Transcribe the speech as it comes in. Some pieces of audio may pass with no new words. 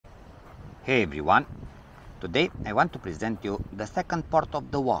Hey everyone, today I want to present you the second part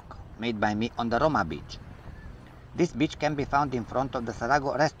of the walk made by me on the Roma Beach. This beach can be found in front of the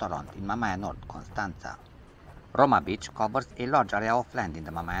Sarago Restaurant in Mamaia Nord, Constanta. Roma Beach covers a large area of land in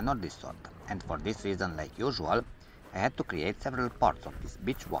the Mamaia Nord resort, and for this reason, like usual, I had to create several parts of this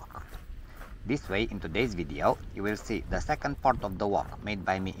beach walk. This way, in today's video, you will see the second part of the walk made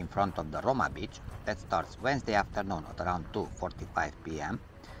by me in front of the Roma Beach that starts Wednesday afternoon at around 2:45 p.m.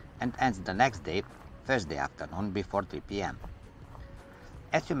 and ends the next day, Thursday afternoon before 3 p.m.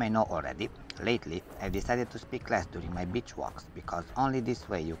 As you may know already, lately I've decided to speak less during my beach walks because only this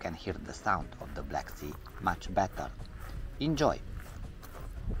way you can hear the sound of the Black Sea much better. Enjoy!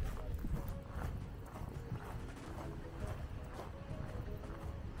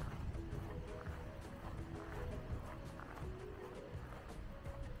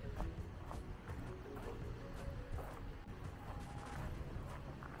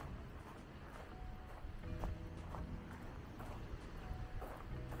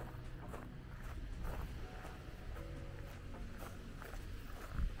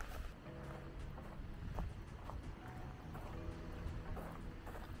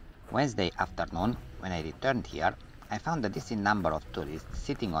 Wednesday afternoon, when I returned here, I found a decent number of tourists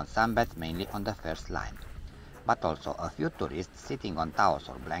sitting on sunbeds mainly on the first line, but also a few tourists sitting on towels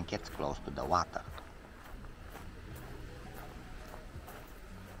or blankets close to the water.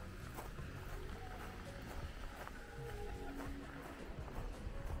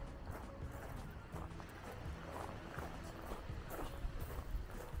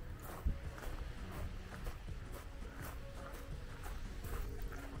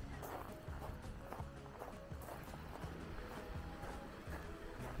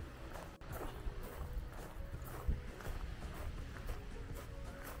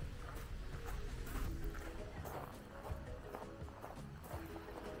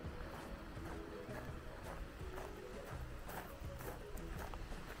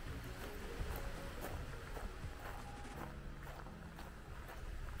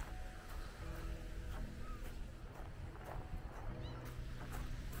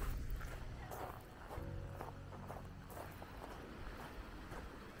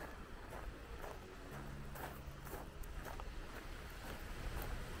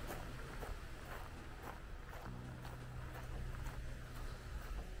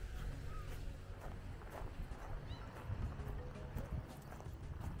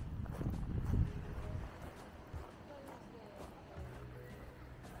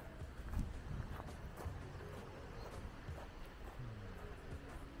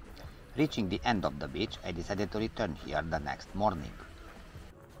 Reaching the end of the beach, I decided to return here the next morning.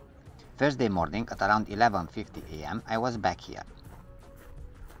 Thursday morning at around 11:50 a.m. I was back here.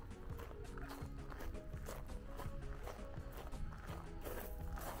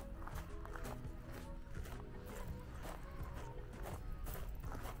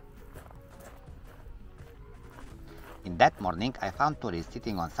 In that morning, I found tourists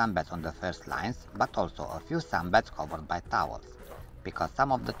sitting on sunbeds on the first lines, but also a few sunbeds covered by towels, because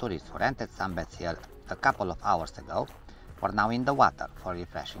some of the tourists who rented sunbeds here a couple of hours ago were now in the water for a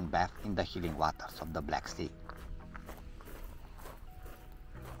refreshing bath in the healing waters of the Black Sea.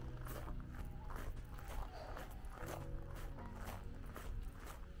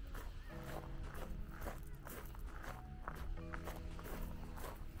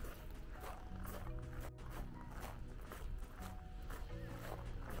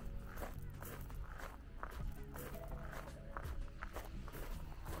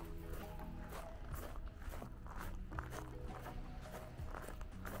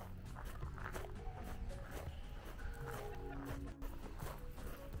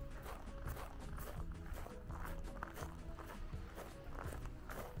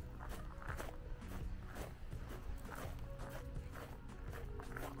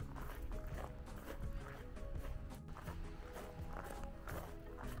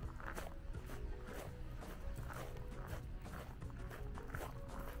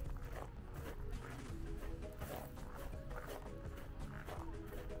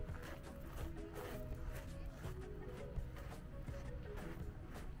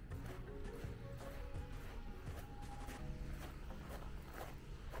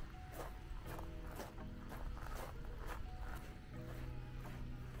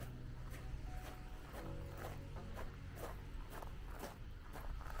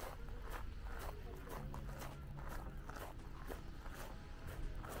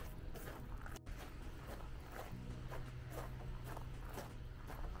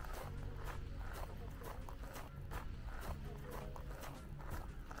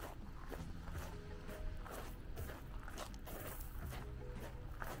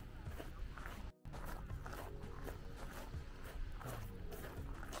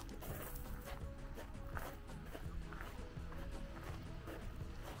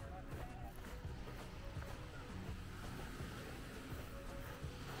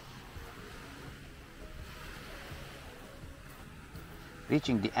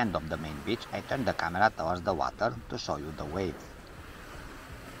 Reaching the end of the main beach, I turned the camera towards the water to show you the waves.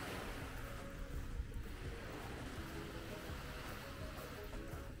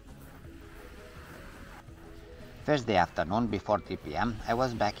 Thursday afternoon before 3 p.m. I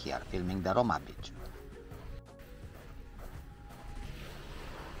was back here filming the Roma Beach.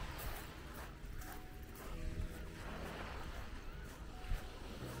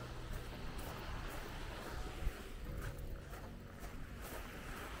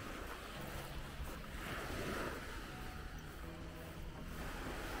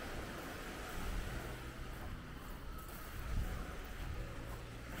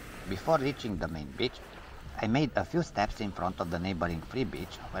 Before reaching the main beach, I made a few steps in front of the neighboring free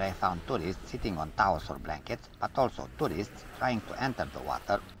beach where I found tourists sitting on towels or blankets, but also tourists trying to enter the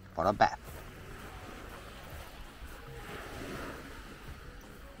water for a bath.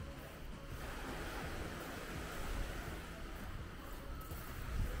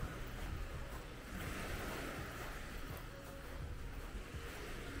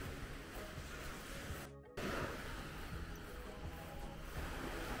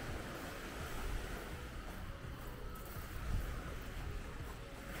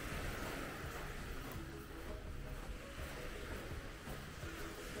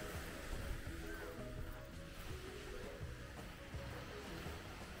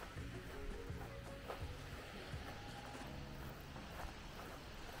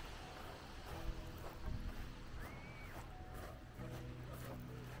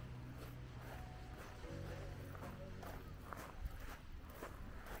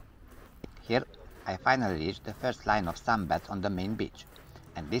 Here, I finally reached the first line of sunbeds on the main beach,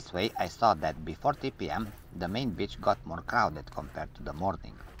 and this way I saw that before 3 p.m. the main beach got more crowded compared to the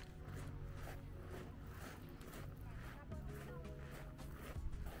morning.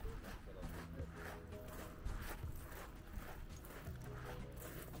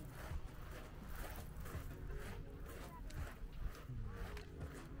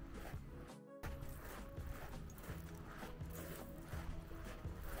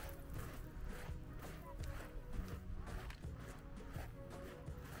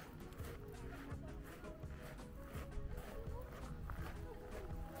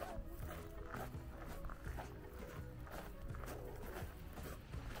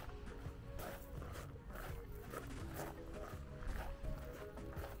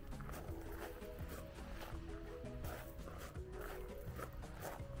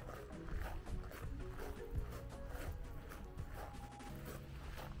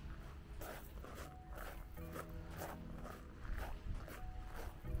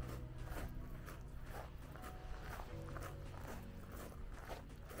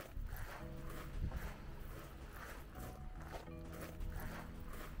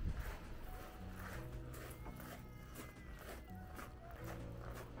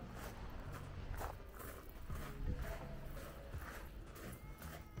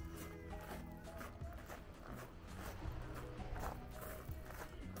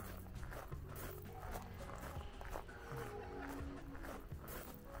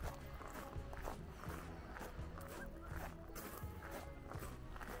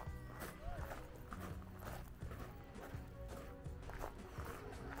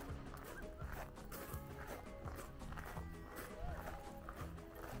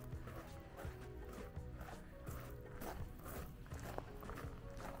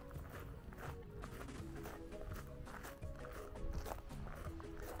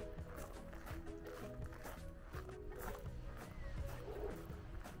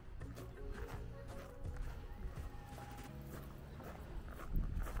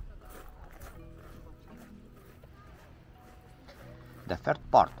 The third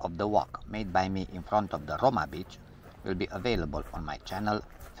part of the walk made by me in front of the Roma Beach will be available on my channel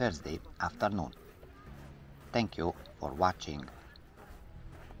Thursday afternoon. Thank you for watching.